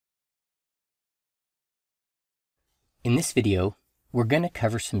In this video, we're going to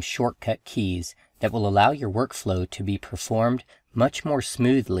cover some shortcut keys that will allow your workflow to be performed much more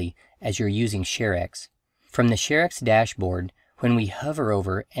smoothly as you're using ShareX. From the ShareX dashboard, when we hover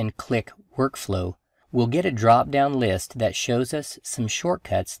over and click Workflow, we'll get a drop-down list that shows us some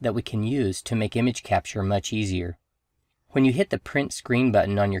shortcuts that we can use to make image capture much easier. When you hit the Print Screen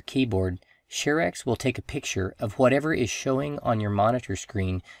button on your keyboard, ShareX will take a picture of whatever is showing on your monitor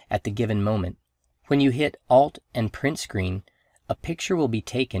screen at the given moment. When you hit Alt and Print Screen, a picture will be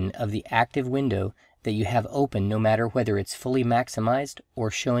taken of the active window that you have open, no matter whether it's fully maximized or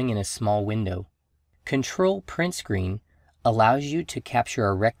showing in a small window. Control Print Screen allows you to capture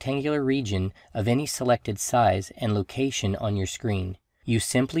a rectangular region of any selected size and location on your screen. You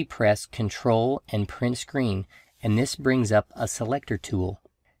simply press Control and Print Screen, and this brings up a selector tool.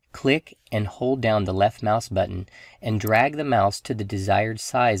 Click and hold down the left mouse button and drag the mouse to the desired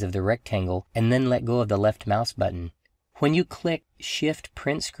size of the rectangle, and then let go of the left mouse button. When you click Shift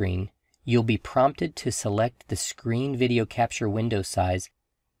Print Screen, you'll be prompted to select the screen video capture window size,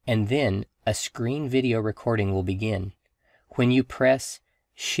 and then a screen video recording will begin. When you press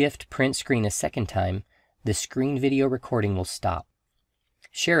Shift Print Screen a second time, the screen video recording will stop.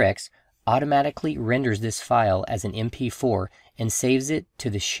 ShareX automatically renders this file as an MP4 and saves it to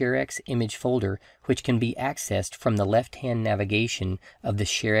the ShareX image folder, which can be accessed from the left-hand navigation of the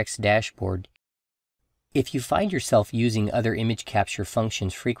ShareX dashboard. If you find yourself using other image capture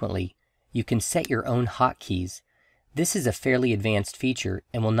functions frequently, you can set your own hotkeys. This is a fairly advanced feature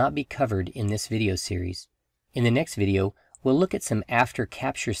and will not be covered in this video series. In the next video, we'll look at some after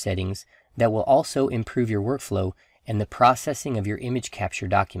capture settings that will also improve your workflow and the processing of your image capture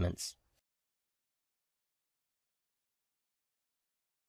documents.